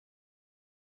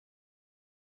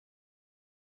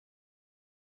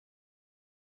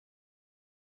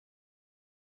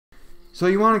So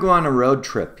you want to go on a road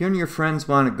trip. You and your friends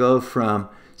want to go from,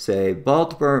 say,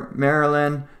 Baltimore,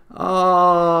 Maryland,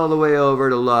 all the way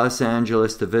over to Los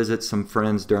Angeles to visit some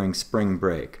friends during spring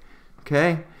break.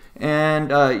 Okay? And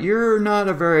you're not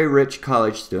a very rich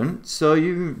college student, so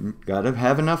you got to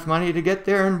have enough money to get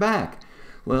there and back.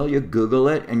 Well, you Google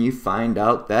it and you find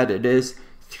out that it is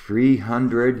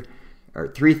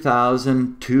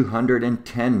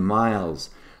 3,210 miles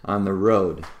on the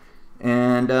road.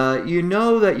 And you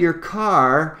know that your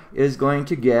car is going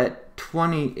to get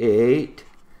 28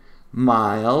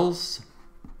 miles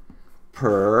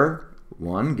per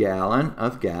 1 gallon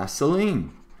of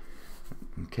gasoline.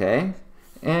 Okay?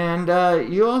 And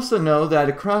you also know that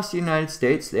across the United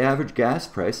States, the average gas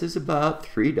price is about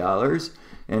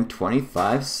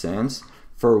 $3.25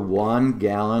 for 1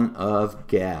 gallon of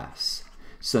gas.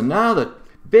 So now the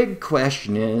big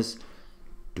question is,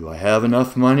 do I have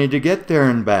enough money to get there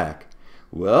and back?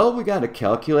 Well, we got to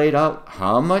calculate out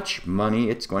how much money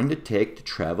it's going to take to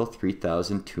travel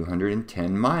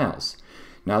 3,210 miles.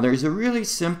 Now there's a really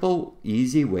simple,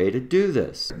 easy way to do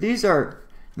this. These are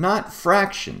not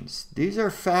fractions. These are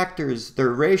factors, they're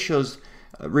ratios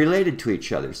related to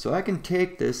each other. So I can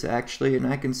take this actually and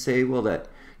I can say, well, that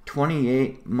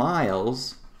 28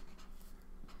 miles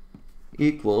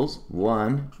equals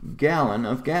 1 gallon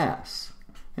of gas.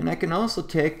 And I can also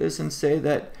take this and say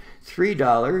that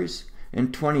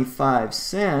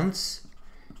 $3.25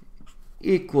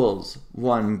 equals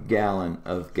 1 gallon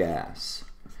of gas.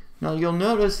 Now you'll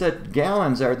notice that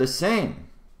gallons are the same.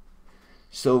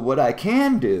 So what I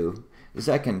can do is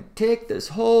I can take this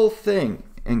whole thing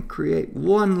and create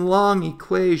one long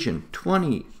equation.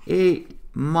 28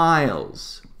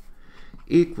 miles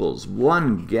equals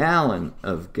 1 gallon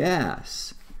of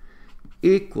gas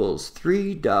equals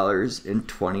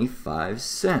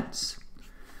 $3.25.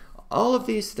 All of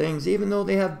these things, even though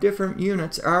they have different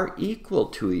units, are equal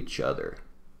to each other.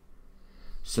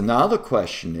 So now the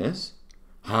question is,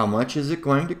 how much is it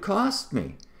going to cost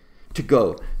me to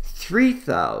go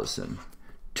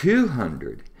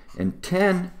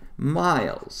 3,210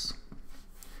 miles?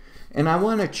 And I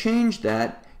want to change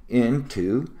that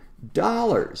into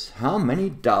dollars. How many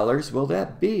dollars will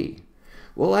that be?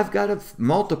 Well, I've got to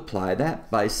multiply that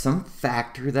by some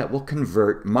factor that will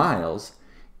convert miles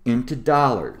into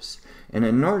dollars. And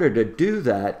in order to do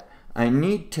that, I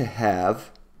need to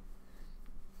have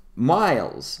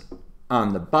miles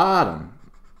on the bottom,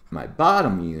 my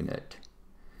bottom unit.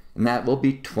 And that will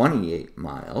be 28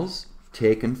 miles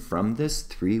taken from this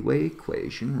three-way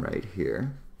equation right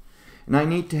here. And I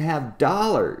need to have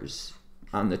dollars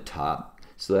on the top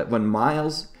so that when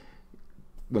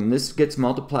this gets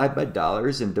multiplied by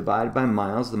dollars and divided by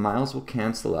miles, the miles will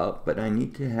cancel out, but I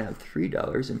need to have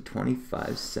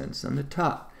 $3.25 on the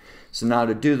top. So now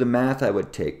to do the math, I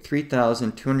would take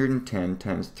 3,210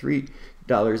 times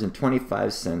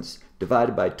 $3.25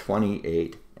 divided by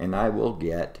 28, and I will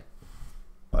get,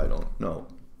 I don't know,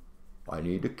 I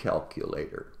need a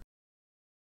calculator.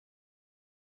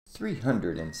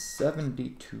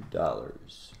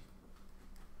 $372.60.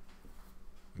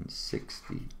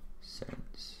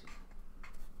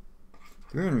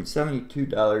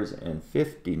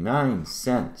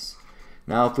 $372.59.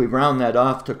 Now, if we round that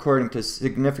off to according to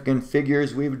significant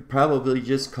figures, we would probably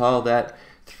just call that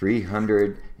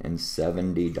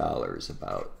 $370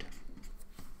 about.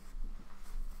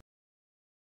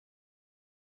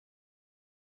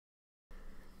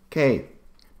 Okay,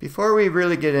 before we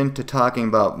really get into talking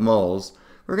about moles,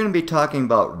 we're going to be talking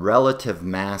about relative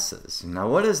masses. Now,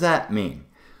 what does that mean?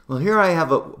 Well, here I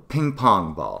have a ping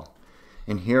pong ball,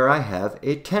 and here I have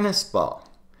a tennis ball.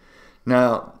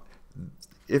 Now,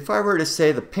 if I were to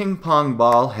say the ping pong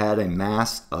ball had a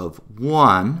mass of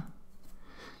 1,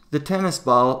 the tennis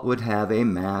ball would have a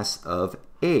mass of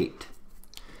 8.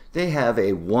 They have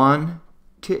a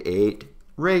 1:8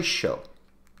 ratio.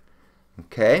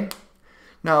 Okay?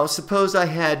 Now, suppose I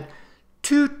had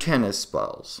 2 tennis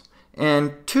balls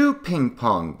and 2 ping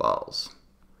pong balls.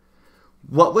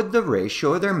 What would the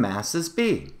ratio of their masses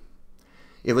be?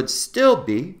 It would still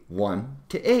be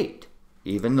 1:8,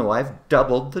 even though I've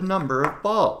doubled the number of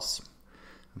balls.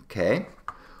 Okay?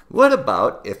 What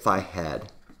about if I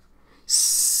had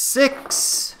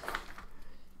 6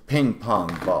 ping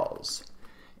pong balls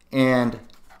and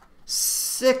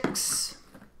 6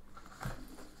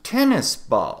 tennis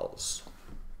balls?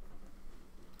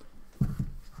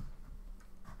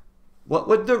 What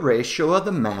would the ratio of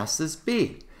the masses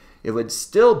be? It would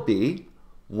still be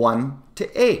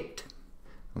 1:8.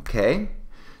 Okay?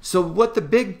 So what the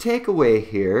big takeaway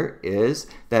here is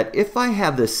that if I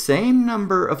have the same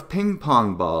number of ping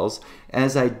pong balls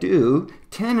as I do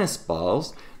tennis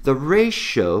balls, the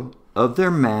ratio of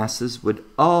their masses would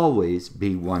always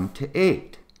be 1 to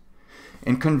 8.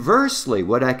 And conversely,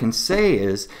 what I can say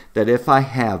is that if I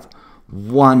have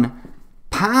 1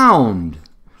 pound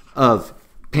of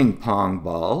ping pong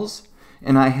balls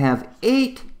and I have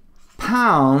 8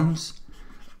 pounds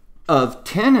of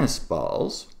tennis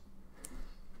balls,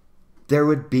 there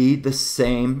would be the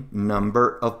same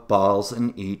number of balls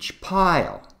in each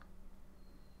pile.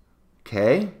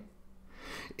 Okay?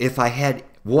 If I had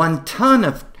 1 ton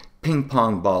of ping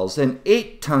pong balls and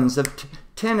 8 tons of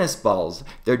tennis balls,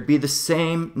 there'd be the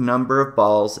same number of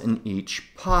balls in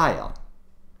each pile.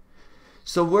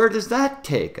 So where does that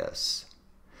take us?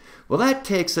 Well, that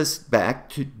takes us back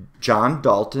to John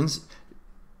Dalton's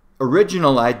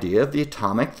original idea of the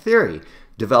atomic theory,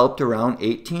 developed around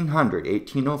 1800,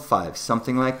 1805,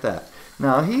 something like that.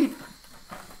 Now,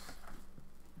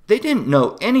 they didn't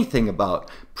know anything about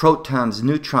protons,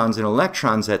 neutrons, and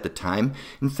electrons at the time.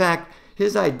 In fact,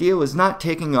 his idea was not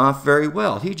taking off very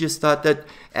well. He just thought that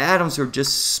atoms were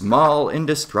just small,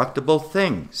 indestructible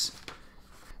things.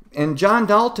 And John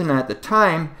Dalton at the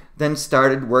time then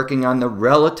started working on the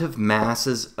relative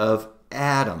masses of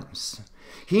atoms.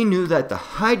 He knew that the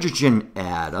hydrogen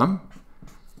atom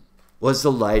was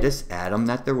the lightest atom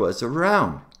that there was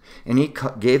around, and he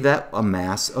gave that a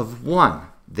mass of 1.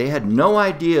 They had no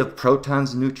idea of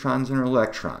protons, neutrons, and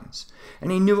electrons.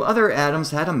 And he knew other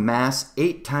atoms had a mass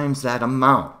 8 times that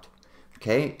amount.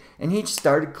 Okay? And he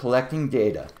started collecting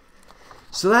data.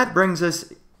 So that brings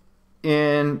us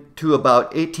into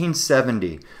about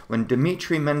 1870, when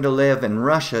Dmitry Mendeleev in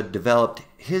Russia developed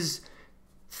his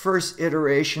first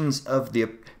iterations of the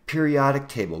periodic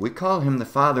table. We call him the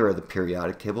father of the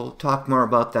periodic table. We'll talk more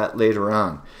about that later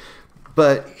on.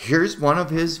 But here's one of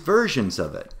his versions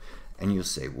of it. And you'll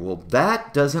say, well,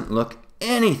 that doesn't look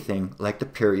anything like the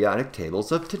periodic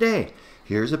tables of today.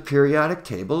 Here's a periodic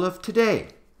table of today.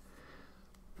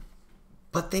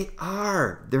 But they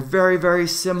are. They're very, very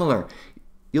similar.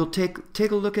 You'll take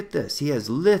a look at this. He has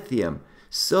lithium,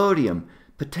 sodium,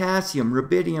 potassium,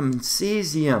 rubidium, and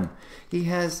cesium. He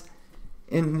has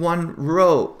in one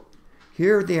row.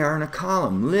 Here they are in a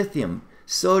column. Lithium,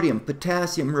 sodium,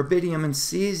 potassium, rubidium, and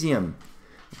cesium.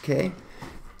 Okay?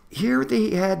 Here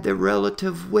they had the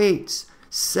relative weights.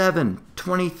 7,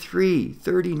 23,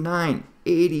 39,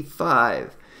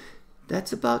 85.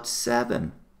 That's about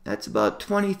 7. That's about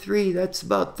 23. That's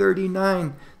about 39.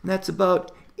 And that's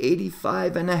about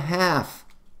 85 and a half.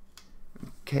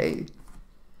 Okay?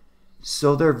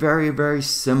 So they're very, very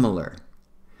similar.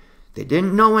 They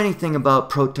didn't know anything about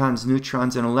protons,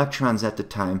 neutrons, and electrons at the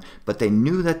time, but they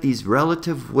knew that these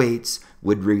relative weights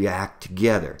would react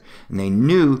together. And they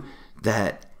knew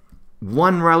that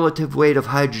one relative weight of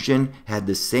hydrogen had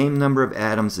the same number of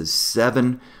atoms as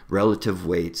 7 relative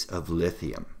weights of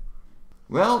lithium.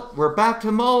 Well, we're back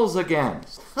to moles again.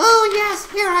 Oh,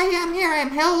 yes, here I am.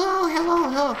 Hello, hello,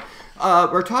 hello.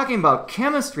 We're talking about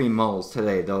chemistry moles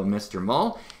today, though, Mr.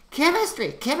 Mole.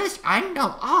 Chemistry. I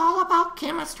know all about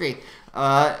chemistry.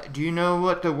 Do you know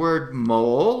what the word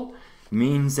mole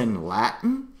means in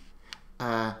Latin?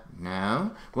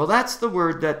 No. Well, that's the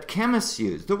word that chemists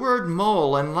use. The word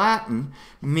mole in Latin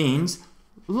means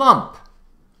lump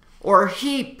or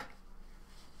heap.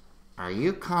 Are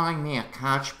you calling me a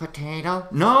couch potato?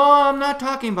 No, I'm not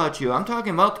talking about you. I'm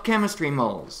talking about chemistry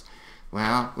moles.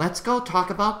 Well, let's go talk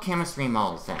about chemistry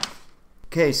moles then.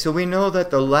 Okay, so we know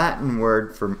that the Latin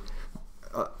word for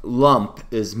lump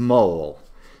is mole.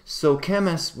 So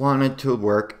chemists wanted to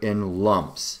work in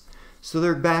lumps. So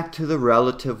they're back to the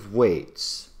relative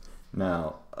weights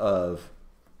now of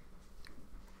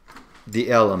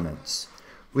the elements.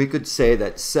 We could say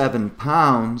that 7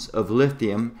 pounds of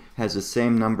lithium has the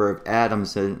same number of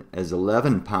atoms as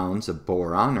 11 pounds of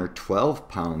boron or 12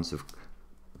 pounds of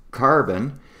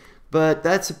carbon, but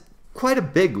that's quite a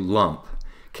big lump.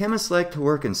 Chemists like to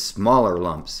work in smaller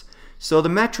lumps. So the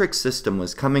metric system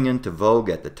was coming into vogue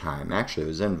at the time. Actually, it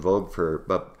was in vogue for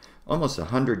about almost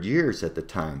 100 years at the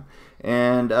time.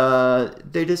 And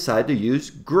they decided to use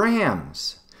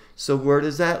grams. So where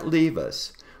does that leave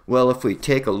us? Well, if we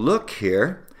take a look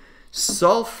here,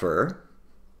 sulfur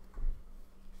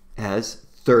has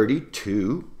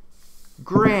 32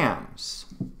 grams.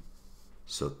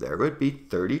 So there would be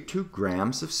 32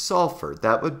 grams of sulfur.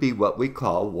 That would be what we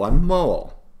call 1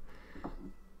 mole.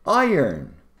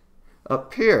 Iron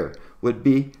up here would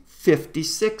be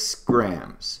 56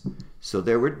 grams. So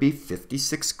there would be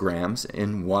 56 grams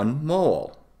in 1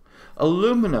 mole.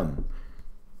 Aluminum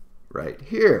right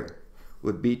here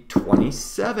would be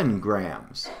 27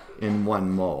 grams in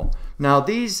 1 mole. Now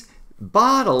these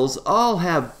bottles all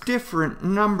have different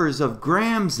numbers of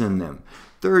grams in them.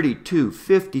 32,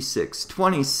 56,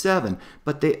 27,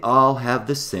 but they all have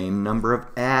the same number of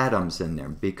atoms in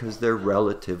them because they're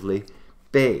relatively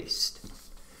based.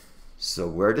 So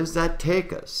where does that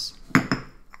take us?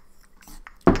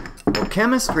 Well,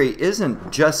 chemistry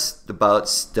isn't just about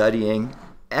studying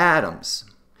atoms.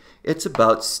 It's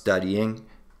about studying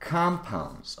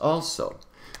compounds also.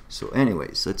 So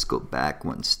anyways, let's go back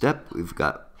one step. We've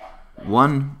got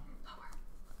one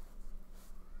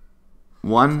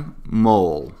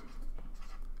mole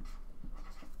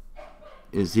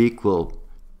is equal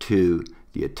to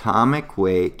the atomic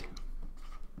weight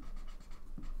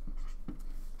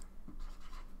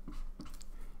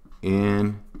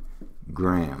in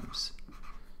grams.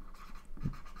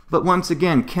 But once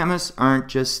again, chemists aren't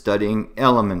just studying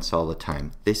elements all the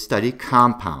time. They study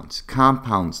compounds.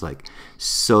 Compounds like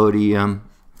sodium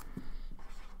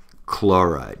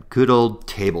chloride, good old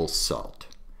table salt.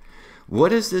 What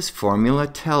does this formula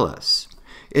tell us?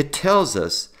 It tells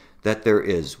us that there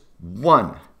is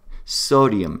one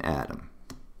sodium atom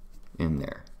in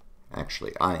there,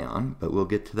 actually ion, but we'll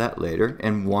get to that later,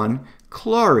 and one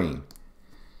chlorine.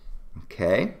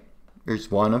 Okay,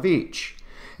 there's one of each.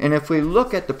 And if we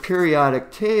look at the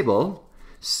periodic table,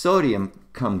 sodium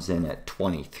comes in at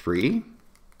 23,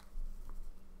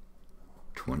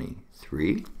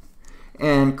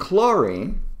 and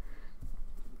chlorine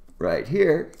right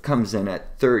here comes in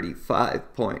at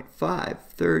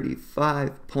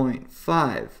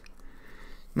 35.5.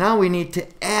 Now we need to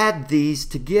add these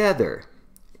together.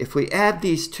 If we add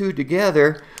these two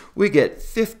together, we get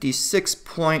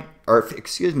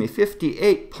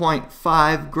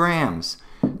 58.5 grams.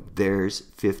 There's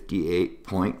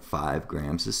 58.5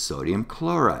 grams of sodium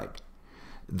chloride.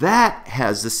 That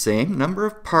has the same number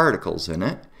of particles in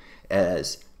it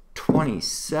as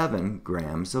 27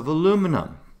 grams of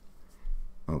aluminum.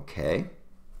 Okay,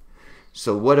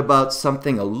 so what about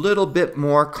something a little bit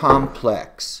more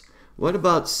complex? What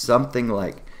about something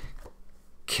like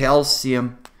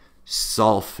calcium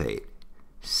sulfate,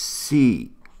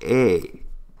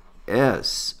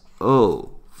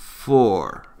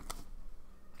 CaSO4?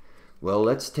 Well,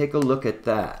 let's take a look at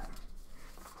that.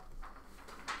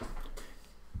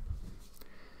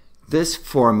 This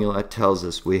formula tells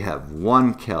us we have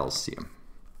one calcium,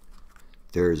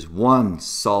 there's one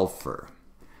sulfur,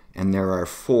 and there are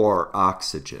 4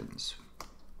 oxygens.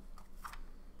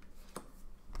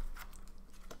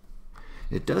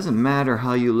 It doesn't matter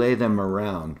how you lay them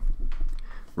around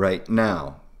right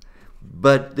now,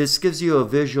 but this gives you a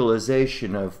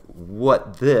visualization of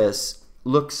what this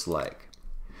looks like.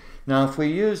 Now, if we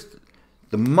use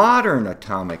the modern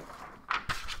atomic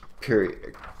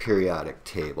periodic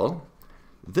table,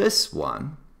 this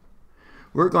one,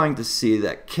 we're going to see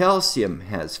that calcium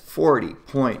has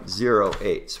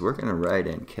 40.08. So we're going to write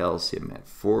in calcium at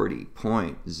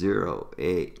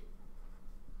 40.08.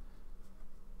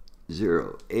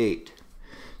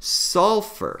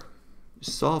 Sulfur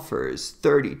is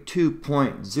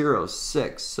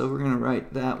 32.06. So we're going to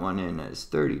write that one in as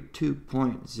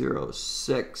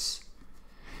 32.06.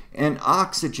 And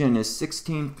oxygen is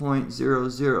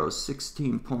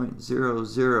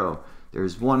 16.00.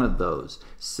 There's one of those.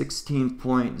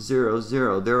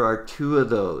 16.00. There are 2 of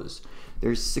those.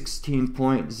 There's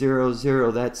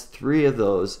 16.00. That's 3 of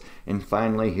those. And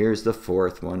finally, here's the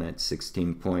 4th one at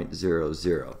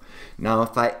 16.00. Now,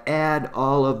 if I add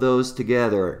all of those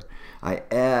together, I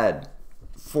add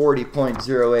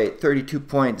 40.08,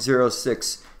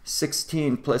 32.06,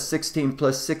 16 plus 16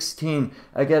 plus 16,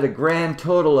 I get a grand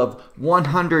total of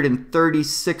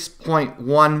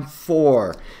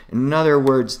 136.14. In other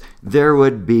words, there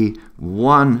would be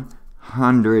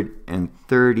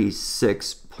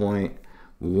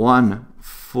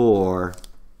 136.14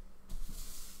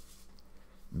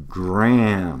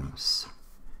 grams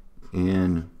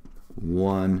in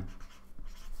 1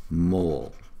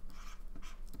 mole.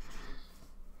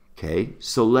 Okay,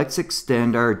 so let's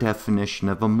extend our definition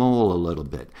of a mole a little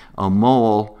bit. A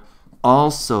mole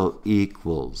also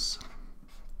equals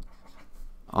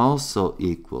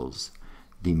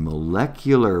the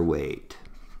molecular weight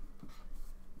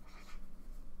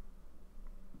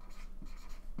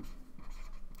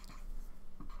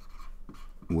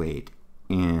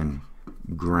in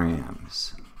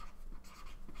grams.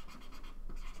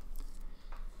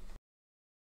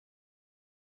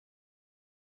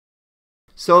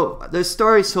 So the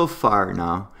story so far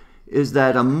now is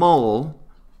that a mole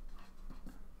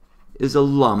is a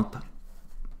lump,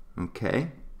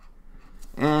 okay?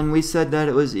 And we said that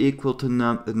it was equal to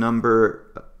the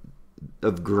number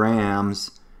of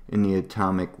grams in the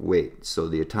atomic weight. So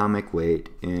the atomic weight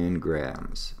in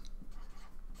grams.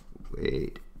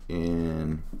 Weight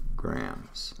in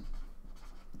grams.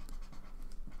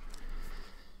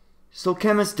 So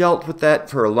chemists dealt with that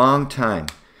for a long time,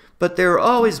 but they were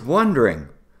always wondering,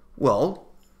 well,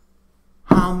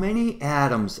 how many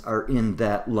atoms are in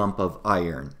that lump of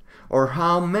iron? Or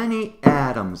how many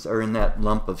atoms are in that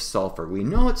lump of sulfur? We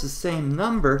know it's the same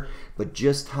number, but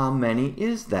just how many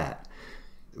is that?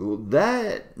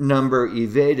 That number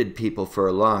evaded people for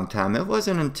a long time. It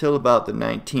wasn't until about the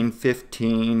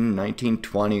 1915,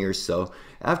 1920 or so,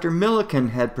 after Millikan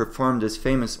had performed his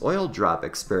famous oil drop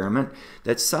experiment,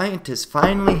 that scientists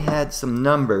finally had some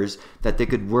numbers that they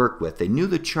could work with. They knew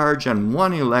the charge on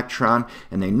one electron,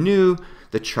 and they knew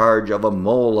the charge of a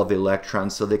mole of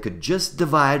electrons, so they could just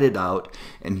divide it out.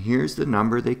 And here's the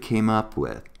number they came up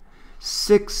with: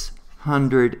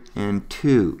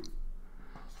 602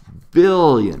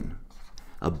 billion.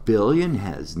 A billion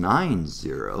has 9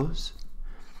 zeros.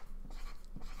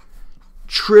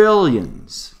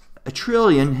 Trillions. A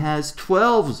trillion has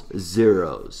 12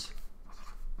 zeros.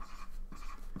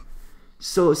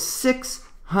 So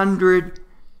 600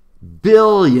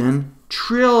 billion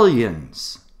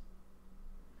trillions.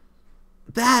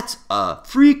 That's a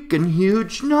freaking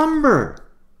huge number.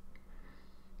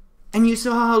 And you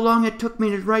saw how long it took me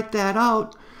to write that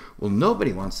out. Well,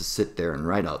 nobody wants to sit there and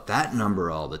write out that number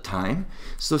all the time.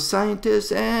 So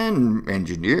scientists and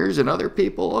engineers and other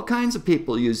people, all kinds of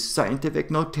people, use scientific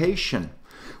notation.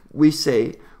 We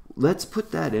say, let's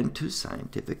put that into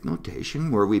scientific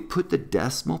notation where we put the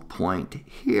decimal point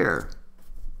here.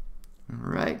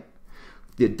 All right?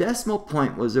 The decimal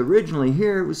point was originally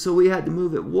here, so we had to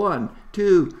move it 1,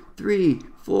 2, 3,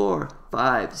 4,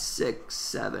 5, 6,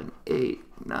 7, 8,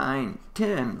 9,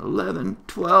 10, 11,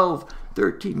 12,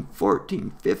 13,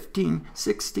 14, 15,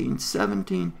 16,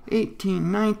 17,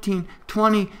 18, 19,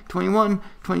 20, 21,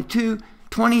 22,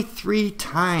 23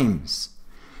 times.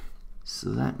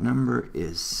 So that number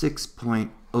is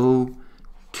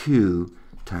 6.02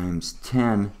 times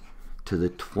 10 to the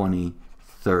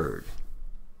 23rd.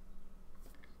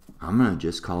 I'm going to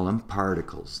just call them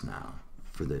particles now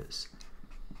for this.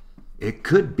 It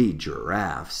could be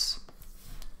giraffes.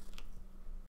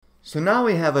 So now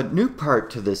we have a new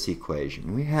part to this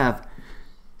equation. We have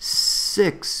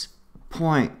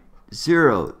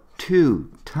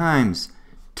 6.02 times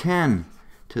 10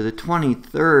 to the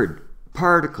 23rd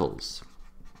particles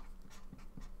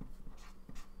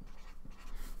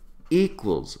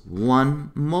equals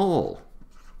 1 mole.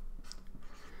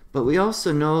 But we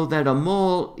also know that a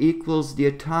mole equals the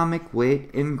atomic weight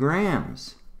in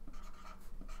grams.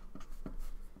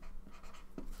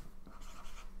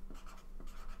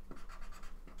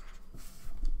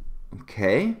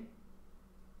 Okay?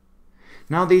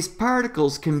 Now these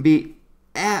particles can be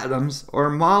atoms or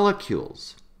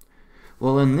molecules.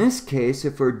 Well, in this case,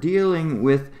 if we're dealing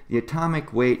with the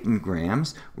atomic weight in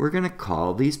grams, we're going to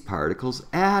call these particles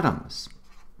atoms.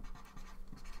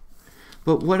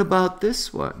 But what about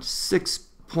this one?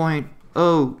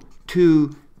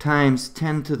 6.02 times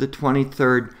 10 to the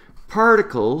 23rd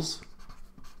particles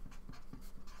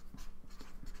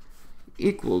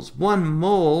equals 1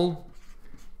 mole.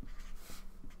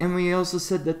 And we also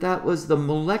said that that was the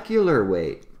molecular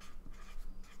weight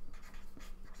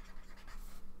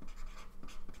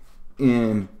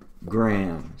in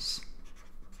grams.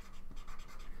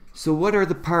 So what are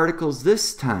the particles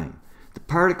this time? The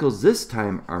particles this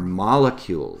time are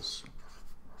molecules.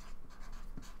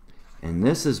 And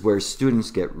this is where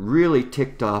students get really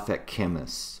ticked off at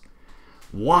chemists.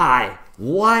 Why?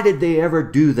 Why did they ever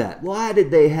do that? Why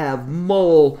did they have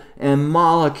mole and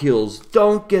molecules?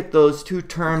 Don't get those two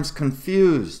terms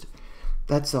confused.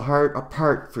 That's a hard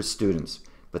part for students,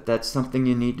 but that's something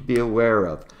you need to be aware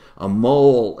of. A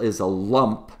mole is a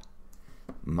lump.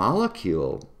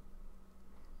 Molecule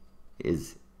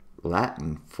is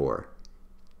Latin for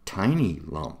tiny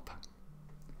lump.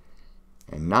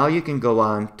 And now you can go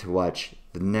on to watch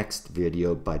the next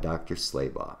video by Dr.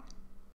 Slaybaugh.